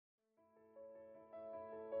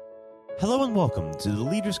Hello and welcome to the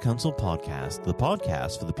Leaders Council podcast, the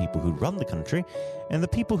podcast for the people who run the country and the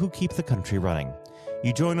people who keep the country running.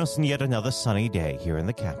 You join us in yet another sunny day here in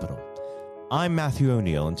the capital. I'm Matthew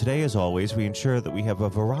O'Neill, and today, as always, we ensure that we have a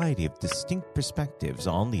variety of distinct perspectives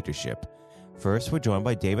on leadership. First, we're joined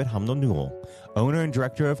by David Hummel-Newell, owner and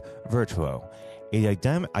director of Verto, a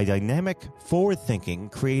dynamic, forward-thinking,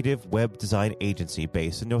 creative web design agency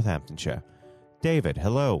based in Northamptonshire. David,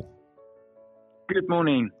 hello. Good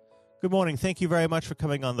morning. Good morning. Thank you very much for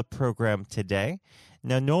coming on the program today.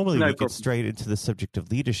 Now, normally we get straight into the subject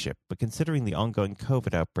of leadership, but considering the ongoing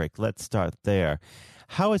COVID outbreak, let's start there.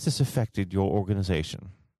 How has this affected your organization?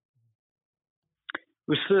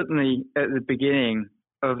 Well, certainly at the beginning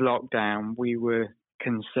of lockdown, we were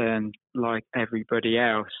concerned like everybody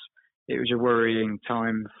else. It was a worrying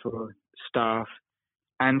time for staff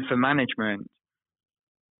and for management.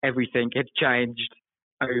 Everything had changed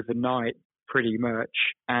overnight pretty much,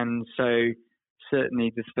 and so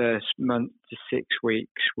certainly the first month to 6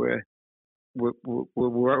 weeks were a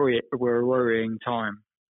worrying time.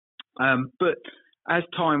 But as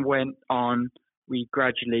time went on, we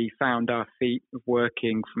gradually found our feet of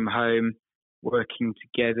working from home, working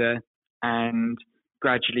together, and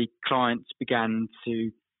gradually clients began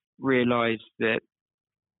to realize that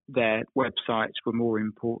their websites were more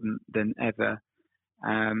important than ever.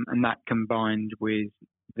 And that combined with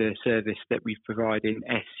the service that we provide in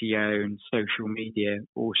SEO and social media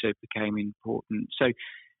also became important. So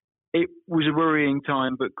it was a worrying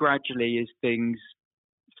time, but gradually as things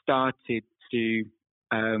started to,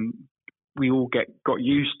 we all got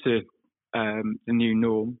used to the new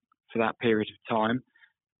norm for that period of time,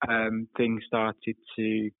 things started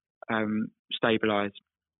to stabilise.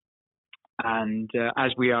 And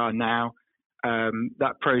as we are now,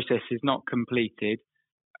 that process is not completed,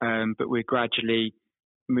 but we're gradually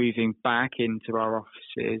moving back into our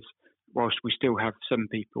offices. Whilst we still have some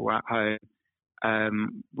people at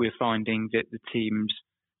home, we're finding that the teams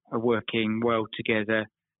are working well together,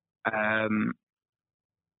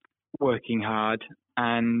 working hard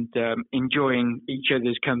and enjoying each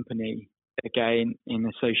other's company again in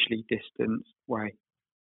a socially distanced way.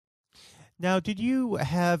 Now, did you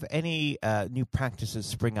have any new practices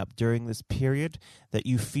spring up during this period that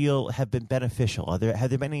you feel have been beneficial? Have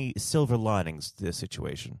there been any silver linings to this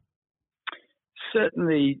situation?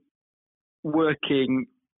 Certainly, working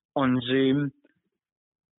on Zoom,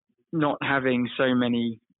 not having so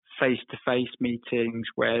many face-to-face meetings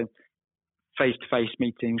where face-to-face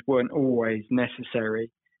meetings weren't always necessary,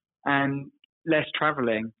 and less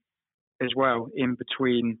travelling as well in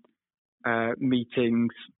between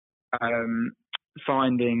meetings.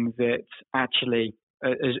 Finding that actually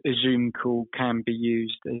a Zoom call can be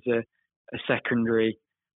used as a secondary,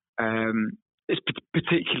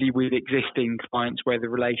 particularly with existing clients where the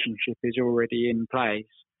relationship is already in place.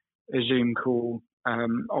 A Zoom call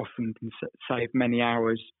often can save many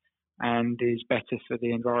hours and is better for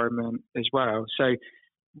the environment as well. So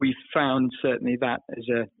we found certainly that as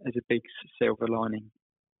a big silver lining.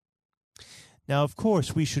 Now, of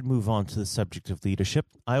course, we should move on to the subject of leadership.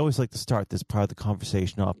 I always like to start this part of the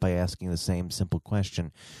conversation off by asking the same simple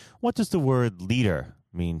question. What does the word leader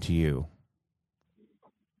mean to you?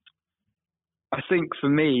 I think for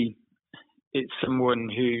me, it's someone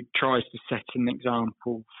who tries to set an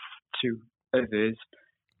example to others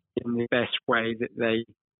in the best way that they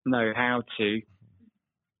know how to.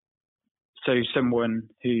 So someone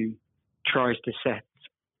who tries to set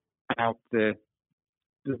out the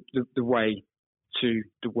way to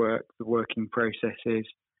the working processes,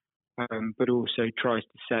 but also tries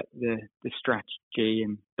to set the strategy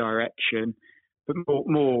and direction. But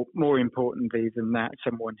more importantly than that,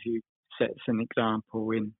 someone who sets an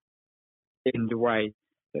example in the way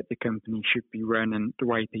that the company should be run and the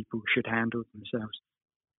way people should handle themselves.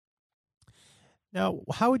 Now,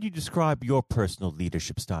 how would you describe your personal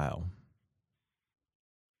leadership style?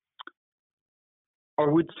 I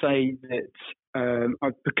would say that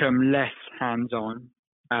I've become less hands-on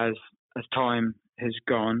as time has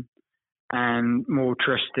gone, and more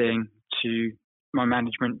trusting to my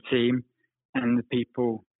management team and the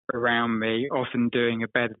people around me, often doing a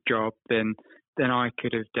better job than I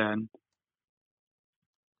could have done.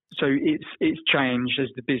 So it's changed as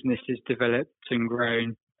the business has developed and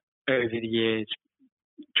grown over the years.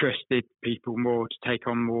 Trusted people more to take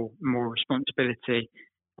on more responsibility,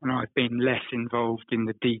 and I've been less involved in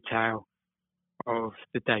the detail of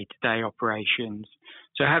the day-to-day operations.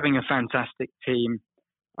 So having a fantastic team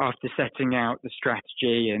after setting out the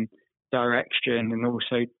strategy and direction, and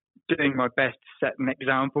also doing my best to set an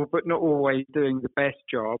example, but not always doing the best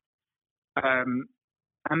job,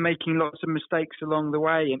 and making lots of mistakes along the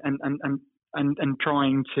way, and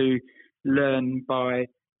trying to learn by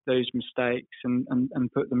those mistakes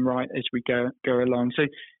and put them right as we go along. So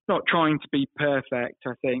not trying to be perfect,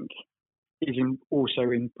 I think, is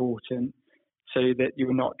also important, so that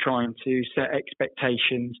you're not trying to set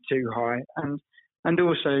expectations too high, and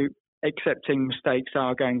also accepting mistakes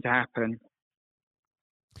are going to happen.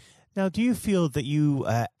 Now, do you feel that you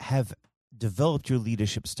have developed your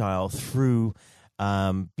leadership style through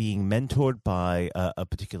being mentored by a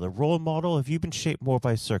particular role model? Have you been shaped more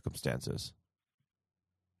by circumstances?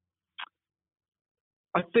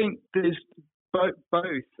 I think there's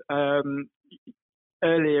both.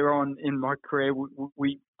 Earlier on in my career,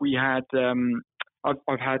 we had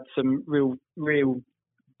I've had some really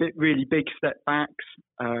big setbacks,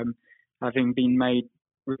 having been made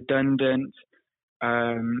redundant,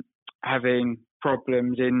 having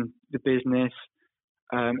problems in the business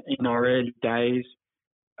in our early days.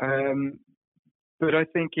 But I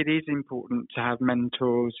think it is important to have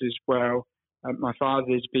mentors as well. My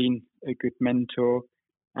father's been a good mentor,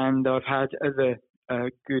 and I've had other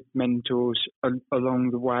good mentors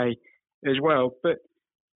along the way as well. But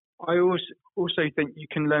I also think you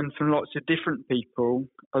can learn from lots of different people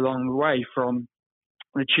along the way, from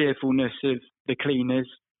the cheerfulness of the cleaners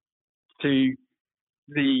to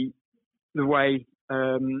the way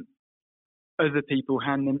other people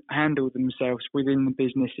handle themselves within the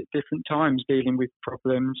business at different times, dealing with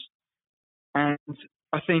problems. And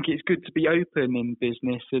I think it's good to be open in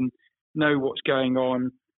business and know what's going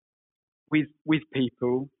on with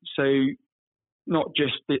people. So not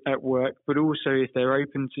just at work, but also if they're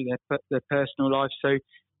open to their personal life. So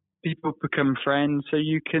people become friends, so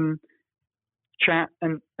you can chat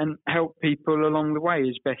and help people along the way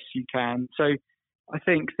as best you can. So I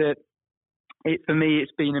think that for me,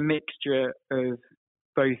 it's been a mixture of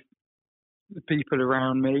both the people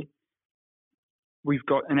around me. We've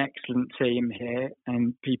got an excellent team here,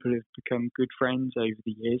 and people have become good friends over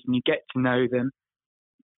the years, and you get to know them.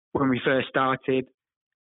 When we first started,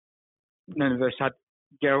 none of us had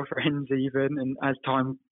girlfriends even, and as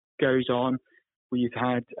time goes on, we've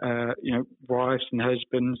had wives and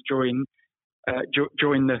husbands join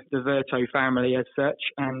the Verto family as such,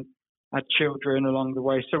 and had children along the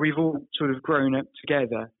way. So we've all sort of grown up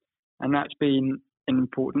together, and that's been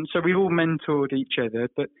important. So we've all mentored each other,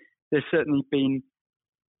 but there's certainly been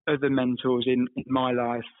other mentors in my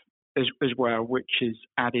life as well, which has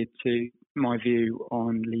added to my view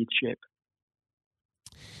on leadership.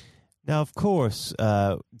 Now, of course,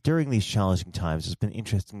 during these challenging times, it's been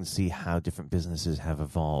interesting to see how different businesses have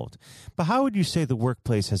evolved. But how would you say the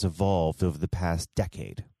workplace has evolved over the past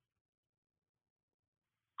decade?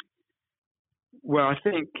 Well, I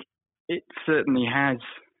think it certainly has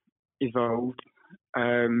evolved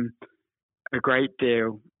a great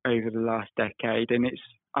deal over the last decade, and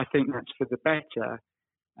I think that's for the better.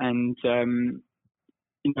 And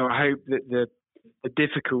I hope that the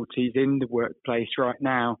difficulties in the workplace right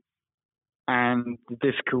now and the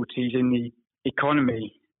difficulties in the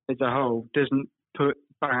economy as a whole doesn't put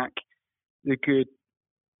back the good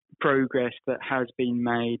progress that has been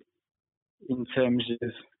made in terms of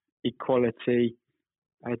equality,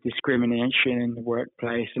 discrimination in the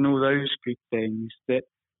workplace, and all those good things. That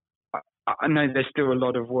I know there's still a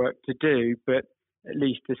lot of work to do, but at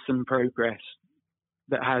least there's some progress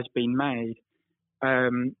that has been made.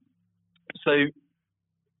 So,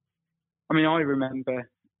 I mean, I remember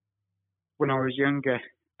when I was younger,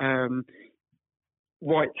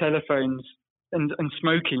 white telephones and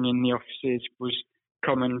smoking in the offices was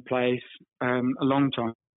commonplace a long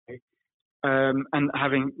time ago. And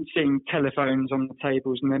seeing telephones on the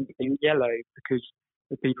tables and then being yellow because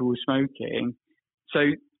the people were smoking. So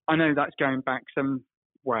I know that's going back some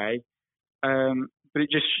way, but it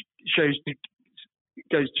just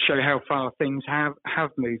goes to show how far things have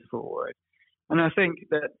moved forward. And I think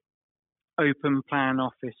that open plan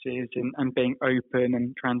offices and being open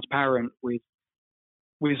and transparent with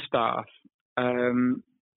staff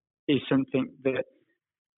is something that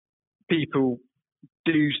people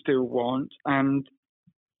do still want and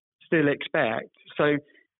still expect. So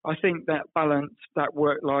I think that balance, that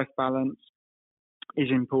work-life balance, is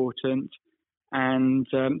important, and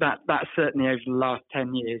that certainly over the last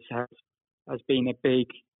 10 years has been a big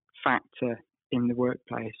factor in the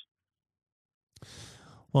workplace.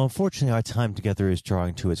 Well, unfortunately, our time together is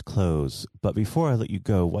drawing to its close. But before I let you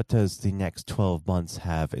go, what does the next 12 months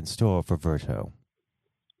have in store for Verto?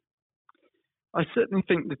 I certainly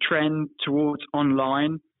think the trend towards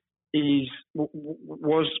online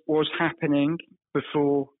was happening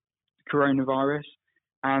before coronavirus,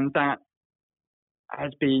 and that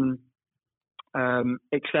has been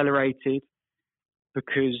accelerated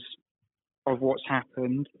because of what's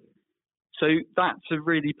happened. So that's a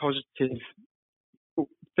really positive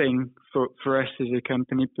thing for us as a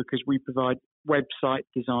company, because we provide website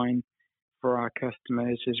design for our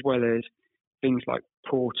customers, as well as things like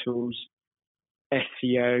portals,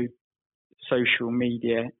 SEO, social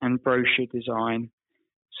media, and brochure design.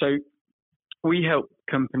 So we help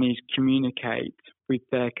companies communicate with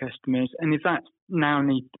their customers, and if that now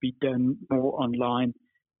needs to be done more online,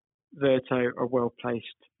 Verto are well placed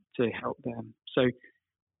to help them. So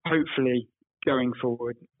hopefully going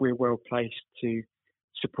forward, we're well placed to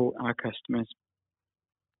support our customers.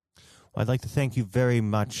 Well, I'd like to thank you very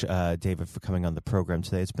much, David, for coming on the program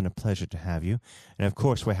today. It's been a pleasure to have you. And of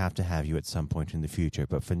course, we have to have you at some point in the future.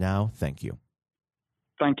 But for now, thank you.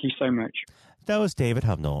 Thank you so much. That was David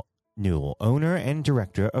Hummel-Newell, owner and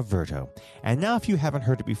director of Verto. And now, if you haven't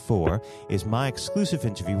heard it before, is my exclusive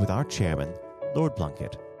interview with our chairman, Lord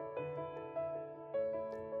Blunkett.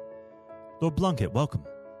 Lord Blunkett, welcome.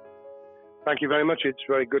 Thank you very much. It's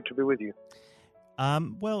very good to be with you.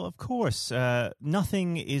 Well, of course,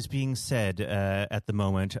 nothing is being said at the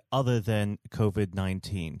moment other than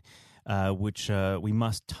COVID-19, which we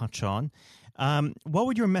must touch on. What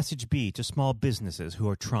would your message be to small businesses who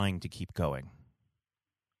are trying to keep going?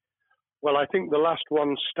 Well, I think the last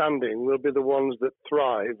ones standing will be the ones that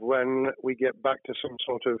thrive when we get back to some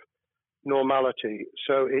sort of normality.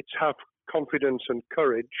 So it's have confidence and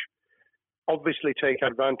courage. Obviously, take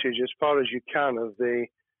advantage as far as you can of the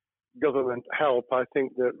government help. I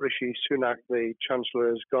think that Rishi Sunak, the Chancellor,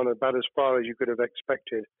 has gone about as far as you could have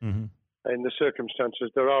expected in the circumstances.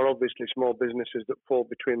 There are obviously small businesses that fall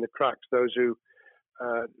between the cracks. Those who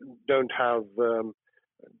don't have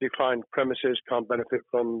defined premises can't benefit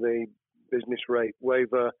from the business rate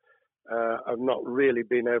waiver, have not really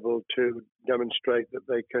been able to demonstrate that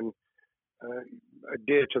they can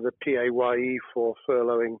adhere to the PAYE for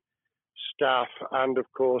furloughing staff, and of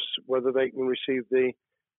course whether they can receive the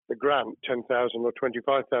grant, 10,000 or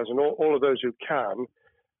 25,000. All of those who can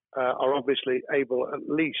are obviously able at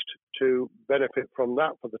least to benefit from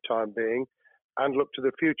that for the time being and look to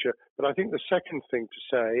the future. But I think the second thing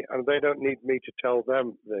to say, and they don't need me to tell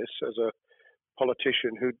them this as a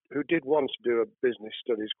politician who did once do a business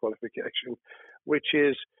studies qualification, which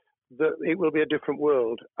is that it will be a different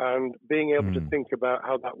world, and being able to think about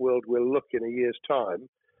how that world will look in a year's time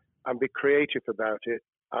and be creative about it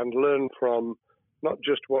and learn from not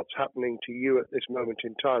just what's happening to you at this moment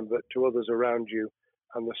in time, but to others around you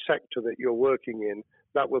and the sector that you're working in,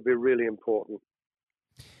 that will be really important.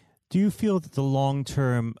 Do you feel that the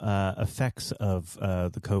long-term effects of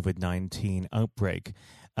the COVID-19 outbreak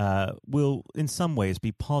will in some ways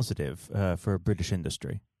be positive for British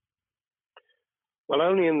industry? Well,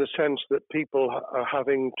 only in the sense that people are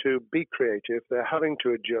having to be creative, they're having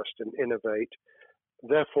to adjust and innovate.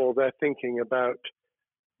 Therefore, they're thinking about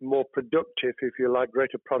more productive, if you like,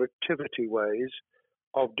 greater productivity ways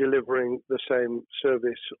of delivering the same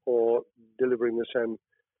service or delivering the same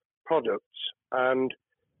products. And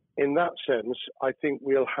in that sense, I think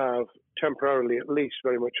we'll have temporarily at least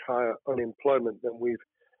very much higher unemployment than we've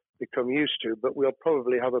become used to, but we'll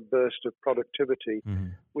probably have a burst of productivity,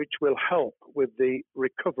 which will help with the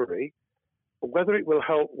recovery. Whether it will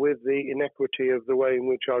help with the inequity of the way in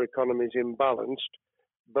which our economy is imbalanced,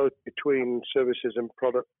 both between services and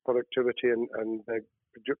productivity and the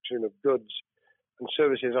production of goods and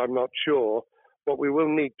services, I'm not sure. What we will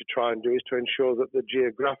need to try and do is to ensure that the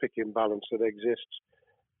geographic imbalance that exists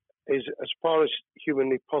is, as far as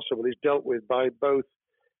humanly possible, is dealt with by both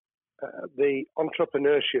the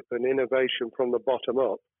entrepreneurship and innovation from the bottom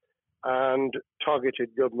up and targeted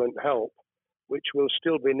government help, which will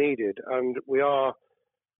still be needed. And we are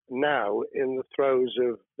now in the throes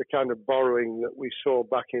of the kind of borrowing that we saw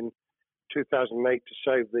back in 2008 to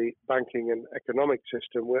save the banking and economic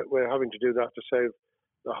system. We're having to do that to save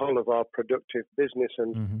the whole of our productive business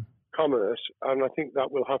and commerce, and I think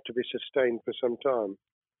that will have to be sustained for some time.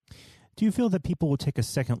 Do you feel that people will take a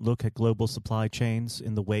second look at global supply chains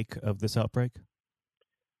in the wake of this outbreak?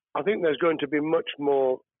 I think there's going to be much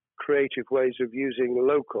more creative ways of using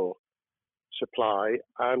local supply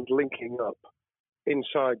and linking up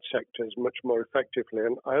inside sectors much more effectively.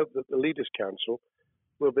 And I hope that the Leaders' Council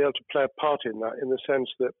will be able to play a part in that, in the sense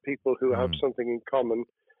that people who have something in common,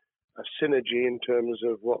 a synergy in terms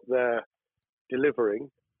of what they're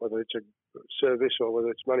delivering, whether it's a service or whether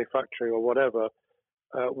it's manufacturing or whatever,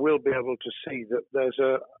 will be able to see that there's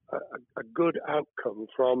a good outcome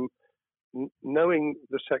from knowing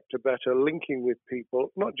the sector better, linking with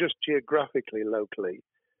people, not just geographically, locally,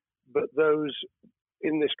 but those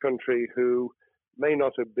in this country who may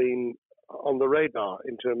not have been on the radar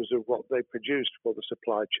in terms of what they produced for the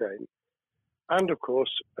supply chain. And of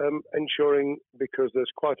course, ensuring, because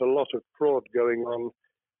there's quite a lot of fraud going on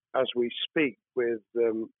as we speak with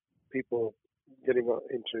people getting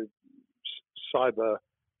into cyber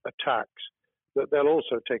attacks, that they'll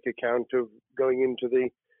also take account of going into the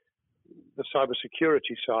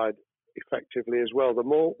cybersecurity side effectively as well. The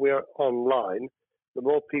more we are online, the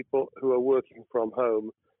more people who are working from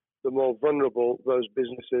home, the more vulnerable those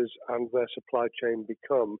businesses and their supply chain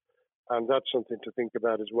become. And that's something to think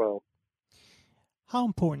about as well. How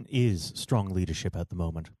important is strong leadership at the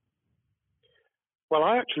moment? Well,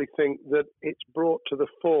 I actually think that it's brought to the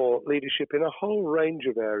fore leadership in a whole range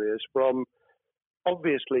of areas, from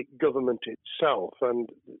obviously government itself, and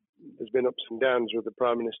there's been ups and downs with the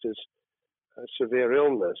Prime Minister's severe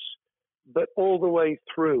illness, but all the way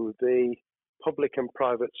through the public and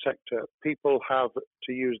private sector, people have,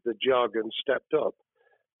 to use the jargon, stepped up,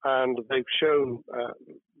 and they've shown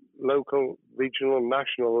local, regional,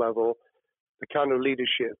 national level the kind of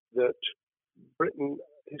leadership that Britain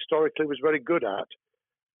historically was very good at.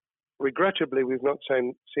 Regrettably, we've not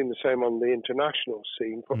seen the same on the international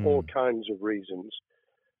scene for all kinds of reasons,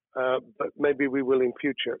 but maybe we will in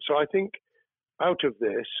future. So I think out of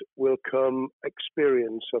this will come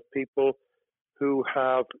experience of people who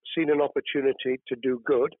have seen an opportunity to do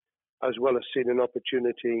good, as well as seen an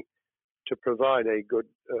opportunity to provide a good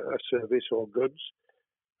a service or goods,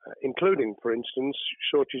 including, for instance,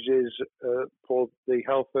 shortages for the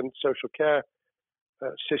health and social care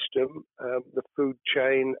system, the food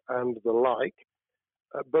chain and the like,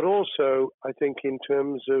 but also I think in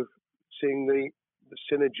terms of seeing the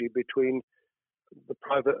synergy between the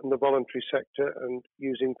private and the voluntary sector and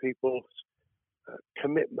using people's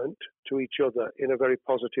commitment to each other in a very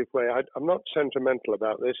positive way. I'm not sentimental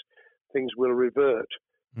about this. Things will revert.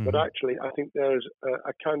 But actually, I think there's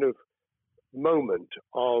a kind of moment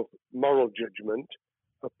of moral judgment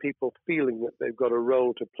of people feeling that they've got a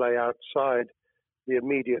role to play outside the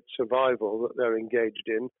immediate survival that they're engaged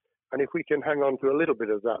in. And if we can hang on to a little bit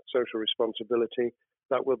of that social responsibility,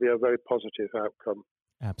 that will be a very positive outcome.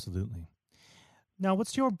 Absolutely. Now,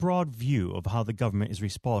 what's your broad view of how the government is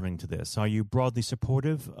responding to this? Are you broadly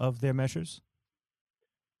supportive of their measures?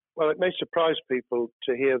 Well, it may surprise people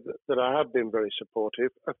to hear that I have been very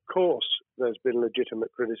supportive. Of course, there's been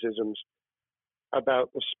legitimate criticisms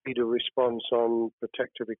about the speed of response on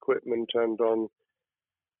protective equipment and on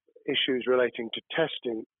issues relating to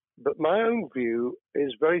testing. But my own view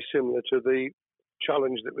is very similar to the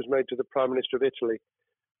challenge that was made to the Prime Minister of Italy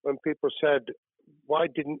when people said, why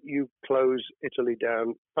didn't you close Italy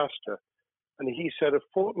down faster? And he said, a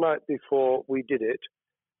fortnight before we did it,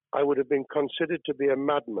 I would have been considered to be a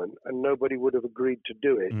madman and nobody would have agreed to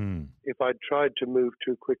do it if I'd tried to move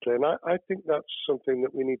too quickly. And I think that's something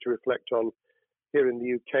that we need to reflect on here in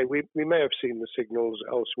the UK. We may have seen the signals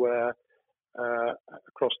elsewhere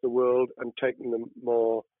across the world and taken them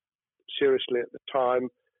more seriously at the time.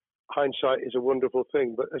 Hindsight is a wonderful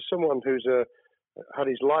thing, but as someone who's had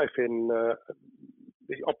his life in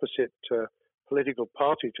the opposite political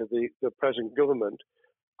party to the present government,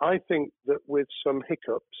 I think that with some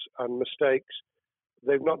hiccups and mistakes,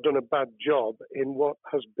 they've not done a bad job in what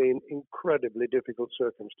has been incredibly difficult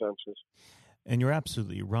circumstances. And you're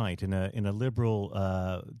absolutely right. In a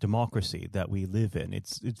liberal democracy that we live in,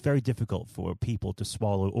 it's very difficult for people to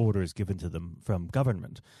swallow orders given to them from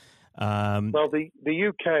government. Well, the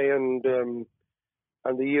UK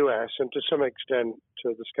and the US, and to some extent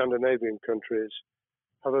the Scandinavian countries,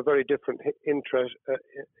 have a very different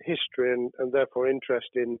history and therefore interest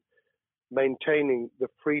in maintaining the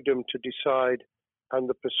freedom to decide and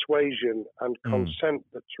the persuasion and consent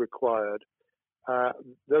that's required.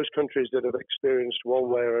 Those countries that have experienced one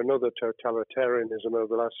way or another totalitarianism over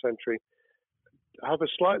the last century have a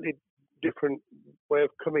slightly different way of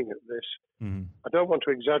coming at this. I don't want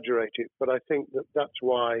to exaggerate it, but I think that that's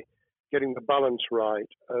why getting the balance right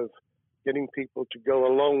of getting people to go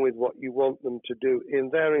along with what you want them to do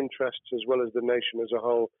in their interests as well as the nation as a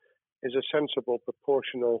whole is a sensible,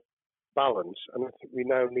 proportional balance. And I think we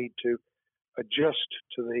now need to adjust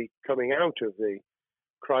to the coming out of the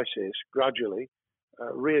crisis gradually,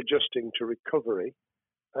 readjusting to recovery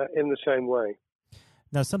in the same way.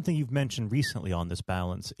 Now, something you've mentioned recently on this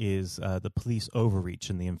balance is the police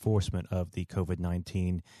overreach in the enforcement of the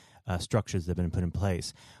COVID-19 structures that have been put in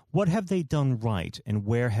place. What have they done right, and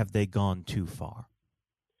where have they gone too far?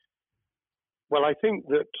 Well, I think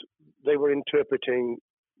that they were interpreting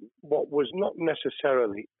what was not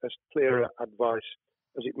necessarily as clear advice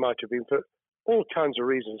as it might have been for all kinds of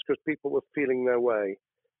reasons, because people were feeling their way.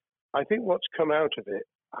 I think what's come out of it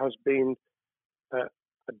has been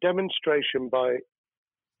a a demonstration by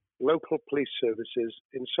local police services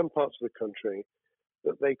in some parts of the country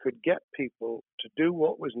that they could get people to do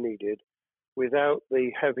what was needed without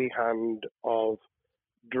the heavy hand of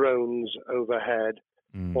drones overhead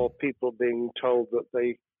or people being told that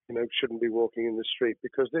they shouldn't be walking in the street,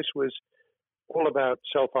 because this was all about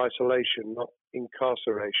self-isolation, not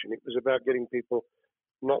incarceration. It was about getting people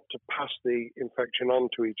not to pass the infection on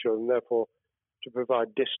to each other and therefore to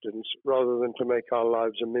provide distance rather than to make our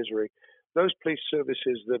lives a misery. Those police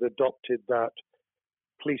services that adopted that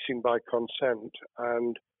policing by consent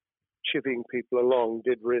and chivying people along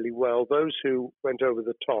did really well. Those who went over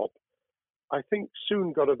the top, I think,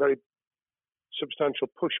 soon got a very substantial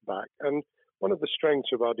pushback. And one of the strengths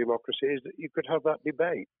of our democracy is that you could have that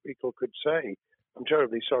debate. People could say, I'm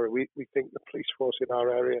terribly sorry, we think the police force in our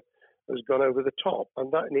area has gone over the top.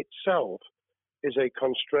 And that in itself is a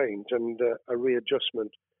constraint and a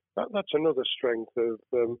readjustment. That's another strength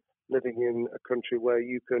of living in a country where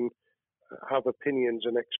you can have opinions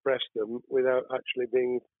and express them without actually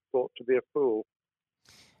being thought to be a fool.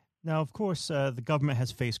 Now, of course, the government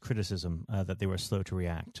has faced criticism that they were slow to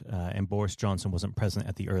react, and Boris Johnson wasn't present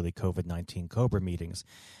at the early COVID-19 COBRA meetings.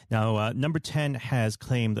 Now, Number 10 has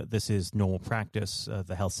claimed that this is normal practice.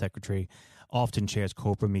 The health secretary often chairs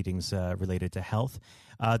COBRA meetings related to health.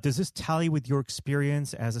 Does this tally with your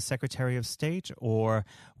experience as a Secretary of State, or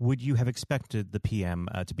would you have expected the PM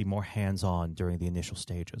to be more hands-on during the initial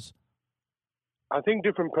stages? I think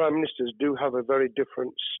different prime ministers do have a very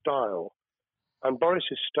different style. And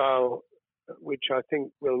Boris's style, which I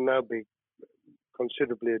think will now be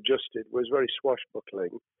considerably adjusted, was very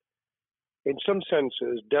swashbuckling. In some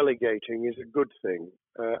senses, delegating is a good thing,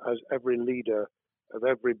 as every leader of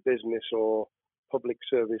every business or public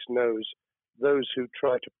service knows. Those who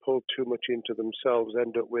try to pull too much into themselves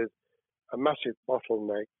end up with a massive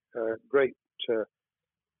bottleneck, great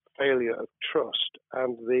failure of trust,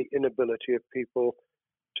 and the inability of people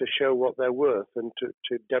to show what they're worth and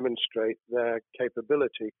to demonstrate their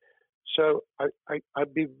capability. So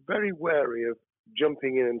I'd be very wary of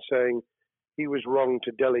jumping in and saying he was wrong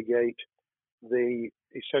to delegate the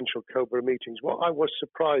essential COBRA meetings. What I was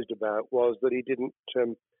surprised about was that he didn't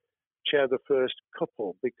chair the first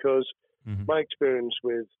couple, because my experience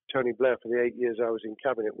with Tony Blair for the 8 years I was in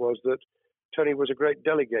Cabinet was that Tony was a great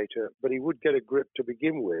delegator, but he would get a grip to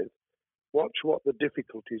begin with, watch what the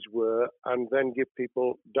difficulties were, and then give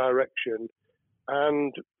people direction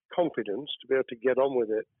and confidence to be able to get on with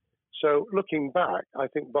it. So looking back, I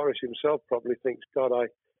think Boris himself probably thinks, God, I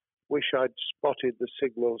wish I'd spotted the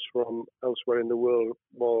signals from elsewhere in the world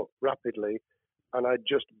more rapidly, and I'd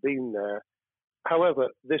just been there. However,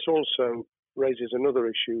 this also raises another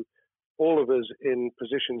issue. All of us in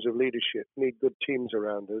positions of leadership need good teams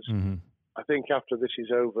around us. I think after this is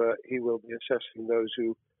over, he will be assessing those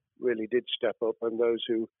who really did step up and those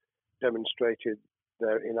who demonstrated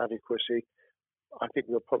their inadequacy. I think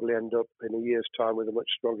we'll probably end up in a year's time with a much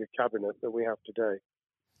stronger cabinet than we have today.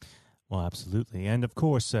 Well, absolutely. And of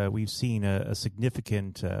course, we've seen a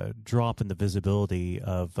significant drop in the visibility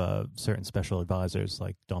of certain special advisors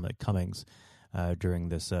like Dominic Cummings during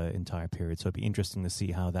this entire period. So it'd be interesting to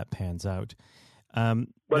see how that pans out.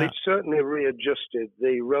 It's certainly readjusted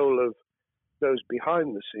the role of those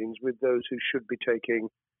behind the scenes with those who should be taking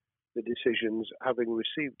the decisions, having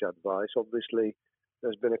received advice. Obviously,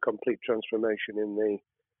 there's been a complete transformation in the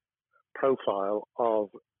profile of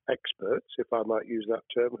experts, if I might use that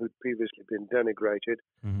term, who'd previously been denigrated.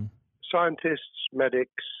 Scientists,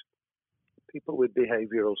 medics, people with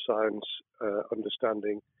behavioral science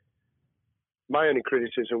understanding. My only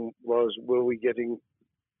criticism was, were we getting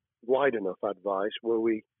wide enough advice? Were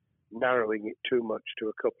we narrowing it too much to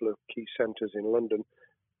a couple of key centres in London?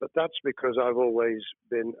 But that's because I've always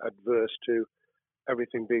been adverse to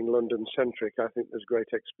everything being London-centric. I think there's great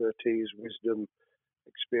expertise, wisdom,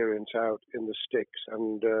 experience out in the sticks,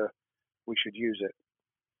 and we should use it.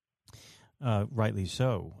 Rightly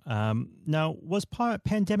so. Now, was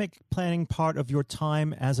pandemic planning part of your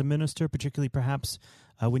time as a minister, particularly perhaps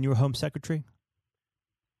when you were Home Secretary?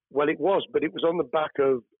 Well, it was, but it was on the back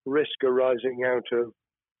of risk arising out of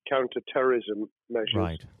counter-terrorism measures.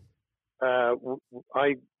 Right.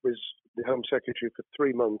 I was the Home Secretary for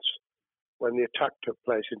 3 months when the attack took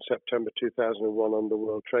place in September 2001 on the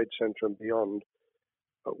World Trade Center and beyond.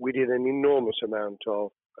 We did an enormous amount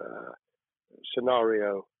of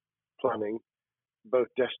scenario planning, both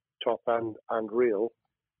desktop and real.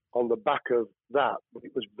 On the back of that,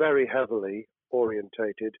 it was very heavily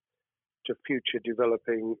orientated to future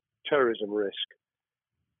developing terrorism risk.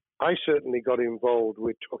 I certainly got involved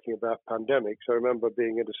with talking about pandemics. I remember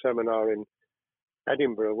being at a seminar in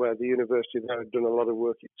Edinburgh, where the university there had done a lot of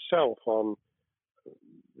work itself on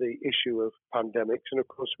the issue of pandemics. And of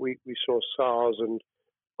course, we saw SARS and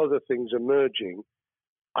other things emerging.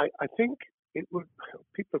 I think people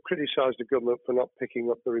have criticised the government for not picking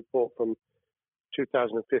up the report from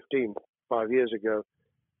 2015, 5 years ago.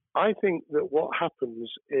 I think that what happens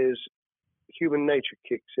is human nature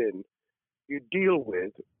kicks in. You deal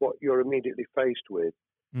with what you're immediately faced with.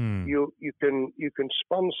 You can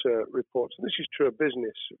sponsor reports, and this is true of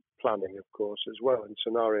business planning, of course, as well, and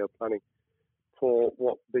scenario planning for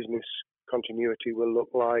what business continuity will look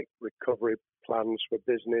like, recovery plans for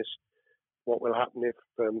business, what will happen if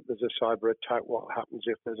there's a cyber attack, what happens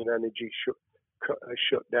if there's an energy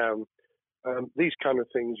shutdown. These kind of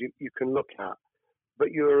things you can look at,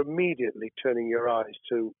 but you're immediately turning your eyes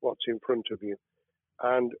to what's in front of you.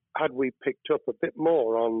 And had we picked up a bit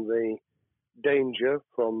more on the danger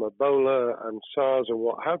from Ebola and SARS and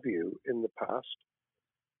what have you in the past,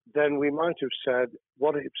 then we might have said,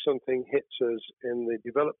 what if something hits us in the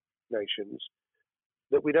developed nations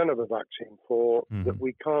that we don't have a vaccine for, that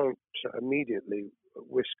we can't immediately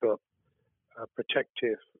whisk up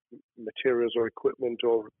protective materials or equipment,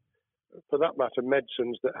 or for that matter,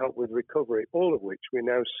 medicines that help with recovery, all of which we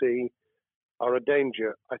now see are a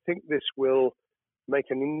danger. I think this will make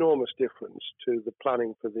an enormous difference to the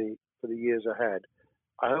planning for the years ahead.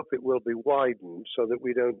 I hope it will be widened so that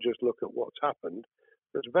we don't just look at what's happened,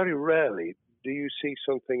 but very rarely do you see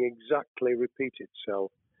something exactly repeat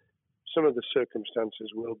itself. Some of the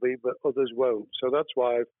circumstances will be, but others won't. So that's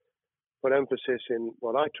why I've put emphasis in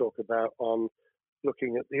what I talk about on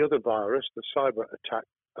looking at the other virus, the cyber attack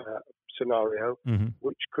scenario,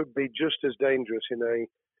 which could be just as dangerous in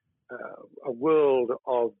a world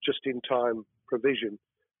of just-in-time provision.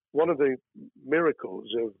 One of the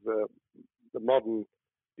miracles of the modern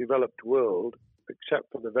developed world,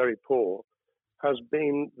 except for the very poor, has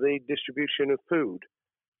been the distribution of food.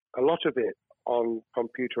 A lot of it on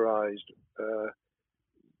computerized,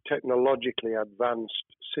 technologically advanced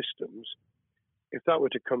systems. If that were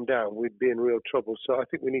to come down, we'd be in real trouble. So I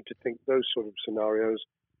think we need to think those sort of scenarios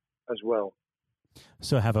as well.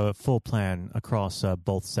 So have a full plan across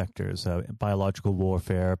both sectors, biological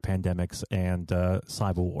warfare, pandemics, and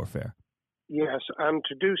cyber warfare. Yes, and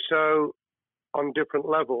to do so on different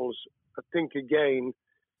levels. I think, again,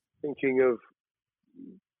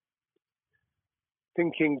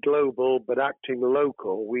 thinking global but acting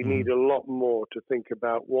local, we need a lot more to think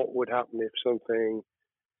about what would happen if something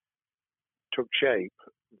took shape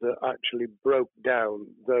that actually broke down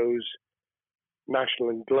those national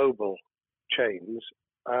and global chains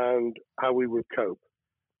and how we would cope.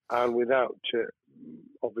 And without,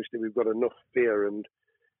 obviously, we've got enough fear and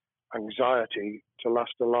anxiety to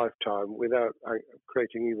last a lifetime. Without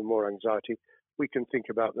creating even more anxiety, we can think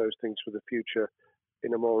about those things for the future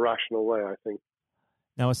in a more rational way, I think.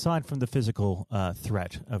 Now, aside from the physical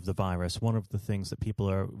threat of the virus, one of the things that people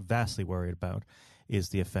are vastly worried about is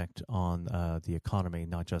the effect on the economy,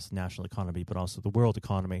 not just the national economy, but also the world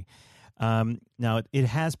economy. Now, it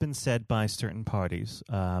has been said by certain parties,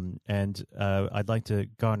 and I'd like to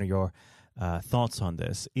garner your thoughts on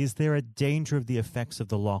this. Is there a danger of the effects of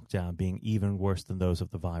the lockdown being even worse than those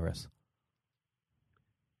of the virus?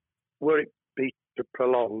 Were it be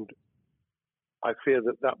prolonged, I fear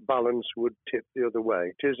that balance would tip the other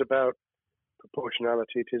way. It is about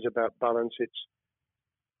proportionality. It is about balance. It's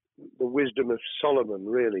the wisdom of Solomon,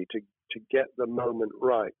 really, to get the moment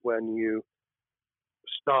right when you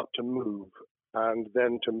start to move and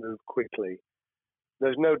then to move quickly.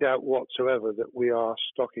 There's no doubt whatsoever that we are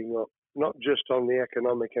stocking up, not just on the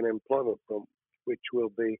economic and employment front, which will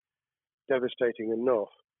be devastating enough,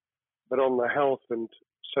 but on the health and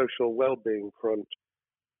social well-being front,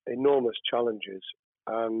 enormous challenges,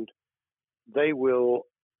 and they will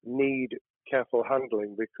need careful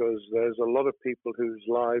handling because there's a lot of people whose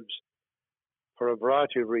lives, for a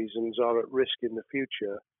variety of reasons, are at risk in the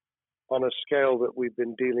future on a scale that we've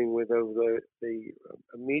been dealing with over the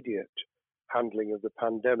immediate handling of the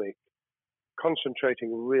pandemic,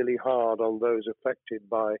 concentrating really hard on those affected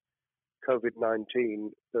by COVID-19,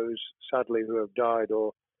 those sadly who have died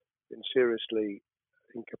or been seriously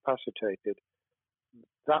incapacitated.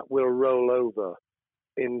 That will roll over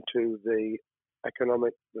into the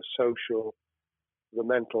economic, the social, the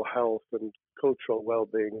mental health and cultural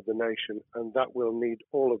well-being of the nation, and that will need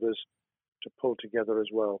all of us to pull together as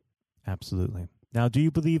well. Absolutely. Now, do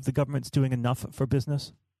you believe the government's doing enough for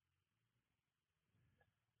business?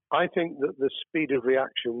 I think that the speed of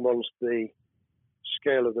reaction once the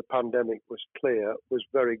scale of the pandemic was clear was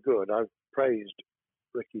very good. I've praised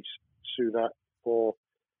Rishi Sunak for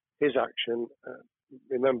his action.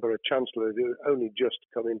 remember a chancellor who only just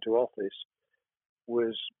come into office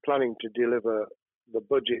was planning to deliver the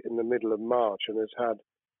budget in the middle of March and has had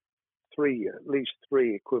at least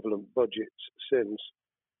three equivalent budgets since.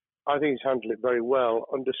 I think he's handled it very well.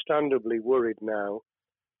 Understandably worried now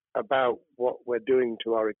about what we're doing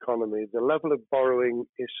to our economy. The level of borrowing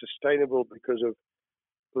is sustainable because of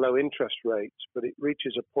low interest rates, but it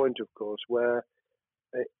reaches a point, of course, where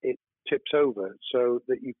it tips over so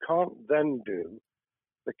that you can't then do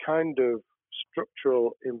the kind of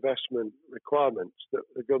structural investment requirements that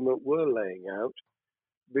the government were laying out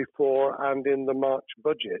before and in the March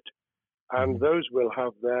budget. And those will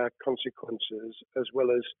have their consequences as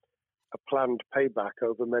well as a planned payback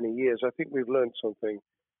over many years. I think we've learned something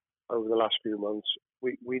over the last few months.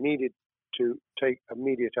 We needed to take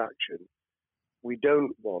immediate action. We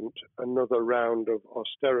don't want another round of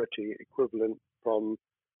austerity equivalent from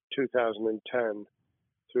 2010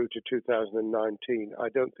 through to 2019. I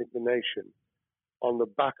don't think the nation, on the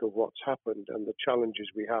back of what's happened and the challenges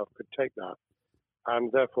we have, could take that.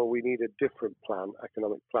 And therefore, we need a different plan,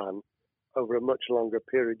 economic plan, over a much longer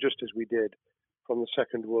period, just as we did from the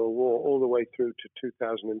Second World War all the way through to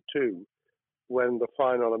 2002, when the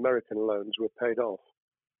final American loans were paid off.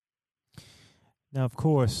 Now, of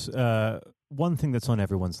course, one thing that's on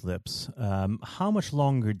everyone's lips, how much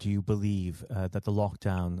longer do you believe that the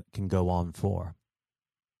lockdown can go on for?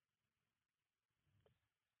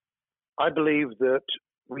 I believe that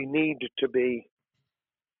we need to be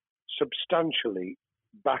substantially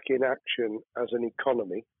back in action as an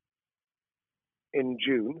economy in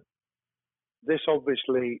June. This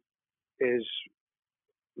obviously is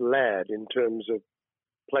led in terms of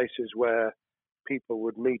places where people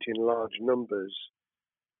would meet in large numbers,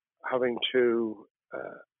 having to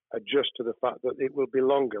adjust to the fact that it will be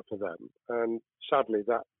longer for them. And sadly,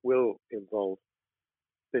 that will involve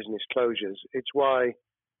business closures. It's why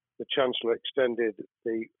the Chancellor extended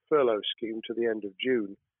the furlough scheme to the end of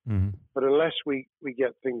June. Mm-hmm. But unless we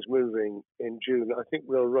get things moving in June, I think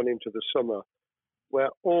we'll run into the summer where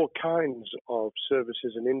all kinds of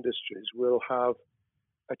services and industries will have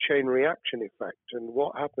a chain reaction effect. And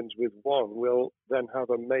what happens with one will then have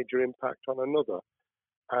a major impact on another.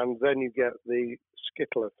 And then you get the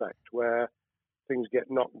skittle effect where things get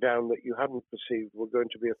knocked down that you hadn't perceived were going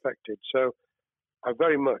to be affected. So I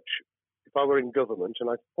very much, if I were in government, and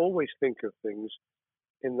I always think of things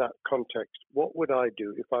in that context, what would I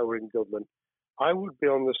do if I were in government? I would be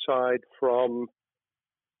on the side from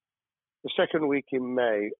the second week in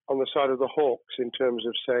May, on the side of the hawks in terms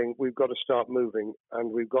of saying we've got to start moving,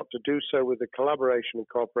 and we've got to do so with the collaboration and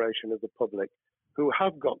cooperation of the public who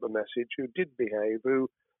have got the message, who did behave, who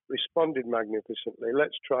responded magnificently.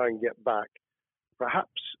 Let's try and get back, perhaps,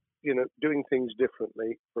 doing things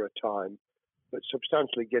differently for a time, but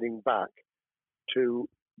substantially getting back to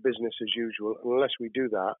business as usual. And unless we do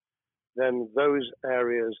that, then those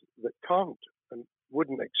areas that can't and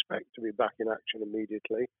wouldn't expect to be back in action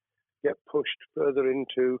immediately get pushed further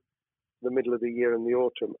into the middle of the year and the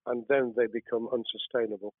autumn, and then they become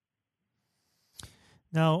unsustainable.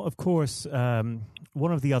 Now, of course,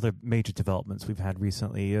 one of the other major developments we've had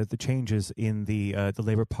recently are the changes in the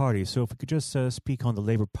Labour Party. So if we could just speak on the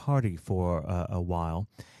Labour Party for a while.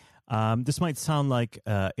 This might sound like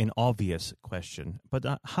an obvious question, but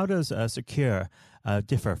how does Sir Keir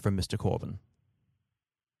differ from Mr. Corbyn?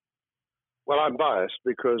 Well, I'm biased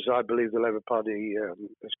because I believe the Labour Party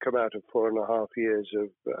has come out of 4.5 years of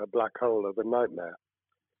a black hole of a nightmare,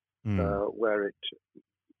 where it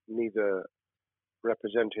neither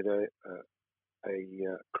represented a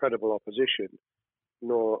credible opposition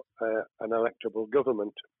nor an electable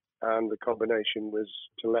government, and the combination was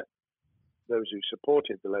to let those who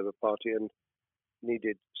supported the Labour Party and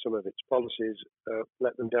needed some of its policies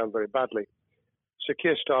let them down very badly. Sir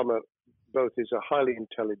Keir Starmer both is a highly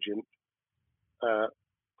intelligent,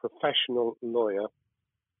 professional lawyer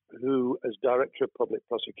who, as Director of Public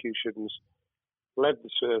Prosecutions, led the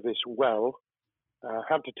service well,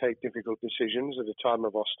 had to take difficult decisions at a time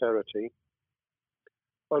of austerity,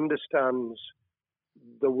 understands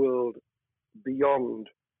the world beyond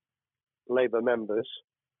Labour members,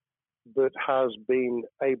 but has been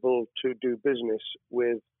able to do business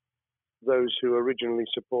with those who originally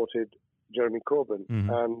supported Jeremy Corbyn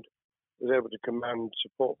and was able to command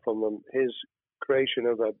support from them. His creation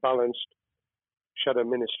of a balanced shadow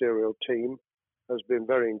ministerial team has been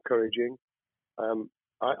very encouraging.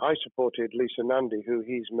 I supported Lisa Nandy, who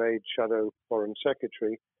he's made shadow foreign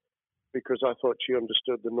secretary, because I thought she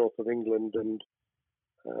understood the north of England and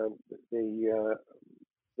the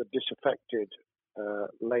disaffected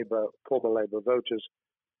former Labour voters.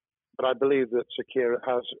 But I believe that Sir Keir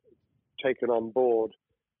has taken on board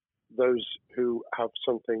those who have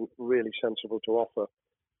something really sensible to offer.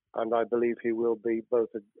 And I believe he will be both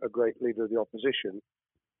a great leader of the opposition.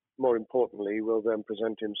 More importantly, he will then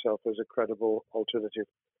present himself as a credible alternative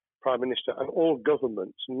prime minister. And all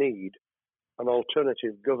governments need an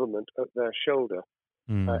alternative government at their shoulder.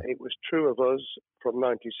 It was true of us from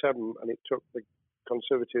 97, and it took the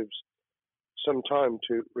Conservatives some time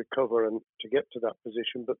to recover and to get to that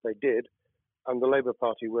position, but they did, and the Labour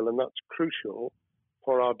Party will, and that's crucial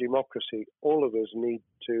for our democracy. All of us need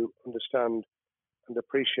to understand and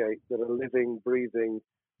appreciate that a living, breathing,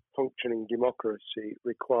 functioning democracy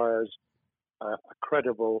requires a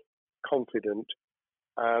credible, confident,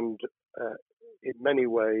 and in many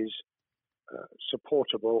ways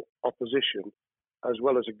supportable opposition, as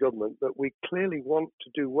well as a government that we clearly want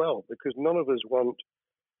to do well, because none of us want,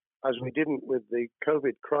 as we didn't with the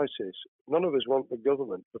COVID crisis, none of us want the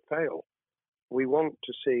government to fail. We want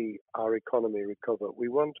to see our economy recover. We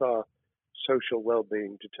want our social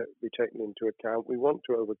well-being to be taken into account. We want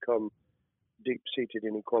to overcome deep-seated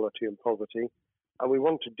inequality and poverty, and we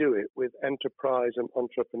want to do it with enterprise and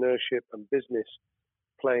entrepreneurship and business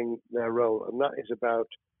playing their role, and that is about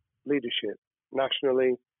leadership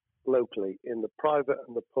nationally, locally, in the private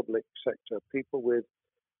and the public sector, people with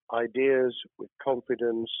ideas, with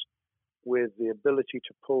confidence, with the ability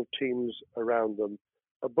to pull teams around them,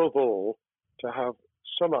 above all, to have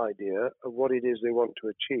some idea of what it is they want to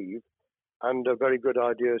achieve and a very good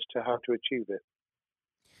idea as to how to achieve it.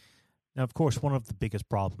 Now, of course, one of the biggest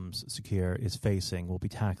problems Secure is facing will be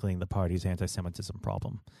tackling the party's anti-Semitism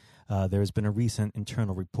problem. There has been a recent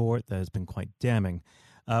internal report that has been quite damning.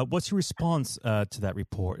 What's your response to that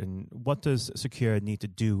report, and what does Secure need to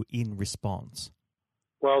do in response?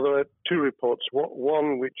 Well, there are two reports.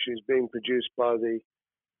 One which is being produced by the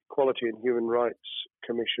Equality and Human Rights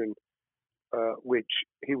Commission, which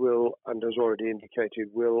he will, and has already indicated,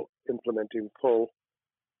 will implement in full.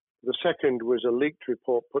 The second was a leaked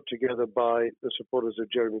report put together by the supporters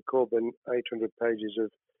of Jeremy Corbyn, 800 pages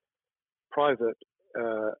of private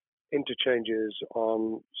interchanges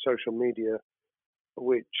on social media,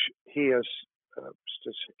 which he has,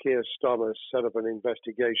 Keir Starmer, set up an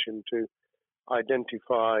investigation to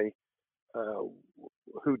identify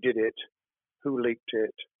who did it, who leaked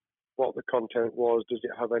it, what the content was, does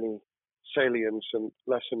it have any salience and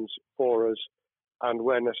lessons for us, and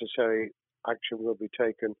where necessary, action will be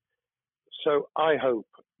taken. So I hope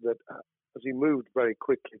that as he moved very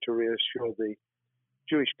quickly to reassure the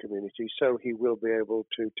Jewish community, so he will be able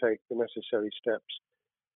to take the necessary steps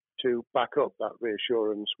to back up that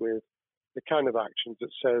reassurance with the kind of actions that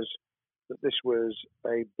says that this was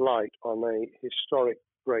a blight on a historic,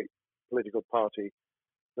 great political party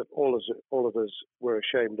that all of us were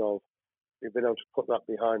ashamed of. We've been able to put that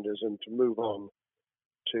behind us and to move on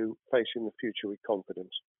to facing the future with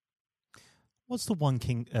confidence. What's the one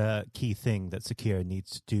key thing that Secure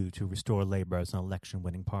needs to do to restore Labour as an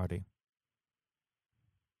election-winning party?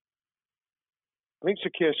 I think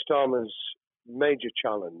Sir Keir Starmer's major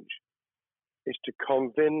challenge is to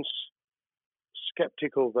convince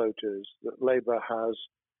sceptical voters that Labour has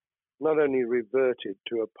not only reverted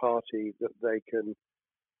to a party that they can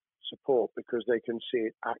support because they can see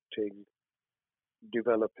it acting,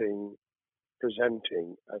 developing,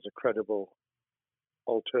 presenting as a credible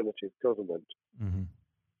alternative government,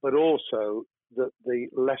 but also that the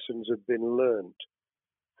lessons have been learned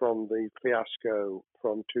from the fiasco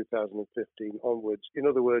from 2015 onwards. In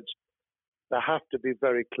other words, there have to be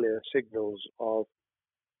very clear signals of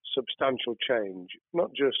substantial change, not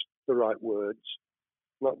just the right words,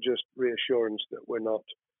 not just reassurance that we're not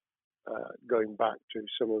going back to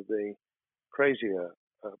some of the crazier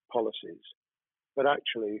policies, but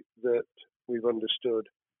actually that we've understood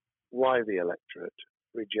why the electorate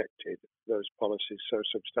rejected those policies so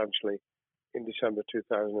substantially in December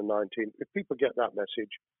 2019. If people get that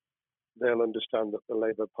message, they'll understand that the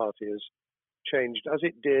Labour Party has changed, as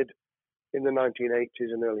it did in the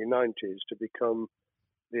 1980s and early 90s, to become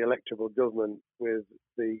the electable government with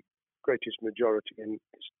the greatest majority in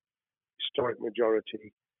historic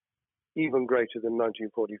majority, even greater than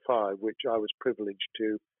 1945, which I was privileged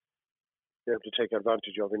to be able to take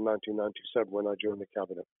advantage of in 1997 when I joined the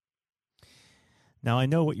cabinet. Now, I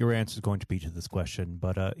know what your answer is going to be to this question,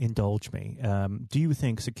 but indulge me. Do you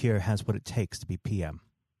think Secure has what it takes to be PM?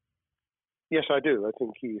 Yes, I do. I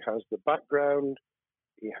think he has the background,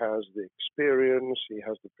 he has the experience, he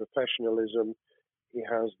has the professionalism, he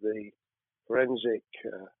has the forensic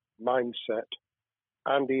mindset,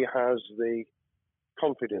 and he has the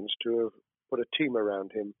confidence to have put a team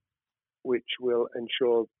around him which will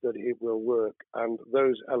ensure that it will work. And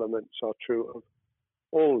those elements are true of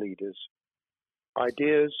all leaders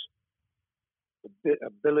ideas, the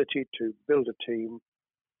ability to build a team,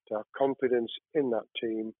 to have confidence in that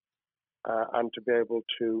team, and to be able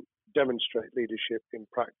to demonstrate leadership in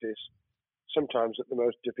practice, sometimes at the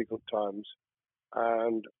most difficult times.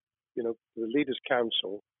 And, the Leaders'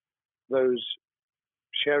 Council, those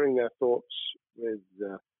sharing their thoughts with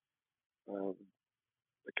the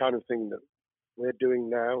kind of thing that we're doing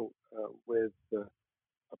now with a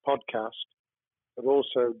podcast, but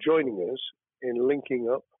also joining us in linking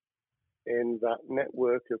up in that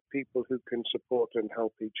network of people who can support and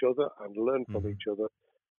help each other and learn from each other.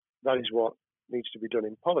 That is what needs to be done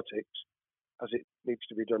in politics as it needs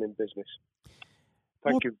to be done in business.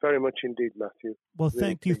 Thank you very much indeed, Matthew. Well, Really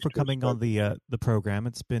thank you for pleased to have coming on spoken. the program.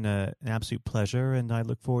 It's been an absolute pleasure, and I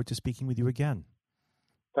look forward to speaking with you again.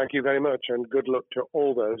 Thank you very much, and good luck to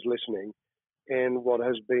all those listening in what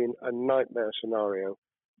has been a nightmare scenario.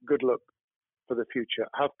 Good luck for the future.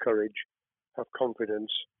 Have courage, have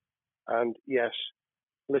confidence, and yes,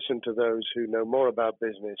 listen to those who know more about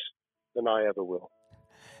business than I ever will.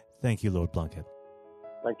 Thank you, Lord Blunkett.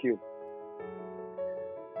 Thank you.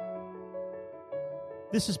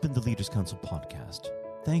 This has been the Leaders' Council podcast.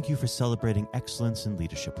 Thank you for celebrating excellence in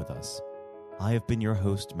leadership with us. I have been your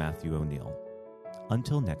host, Matthew O'Neill.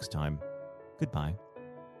 Until next time, goodbye.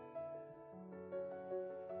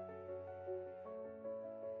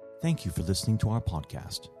 Thank you for listening to our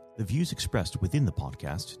podcast. The views expressed within the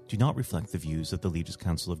podcast do not reflect the views of the Leaders'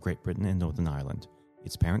 Council of Great Britain and Northern Ireland,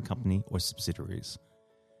 its parent company or subsidiaries,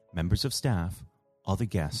 members of staff, other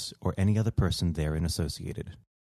guests, or any other person therein associated.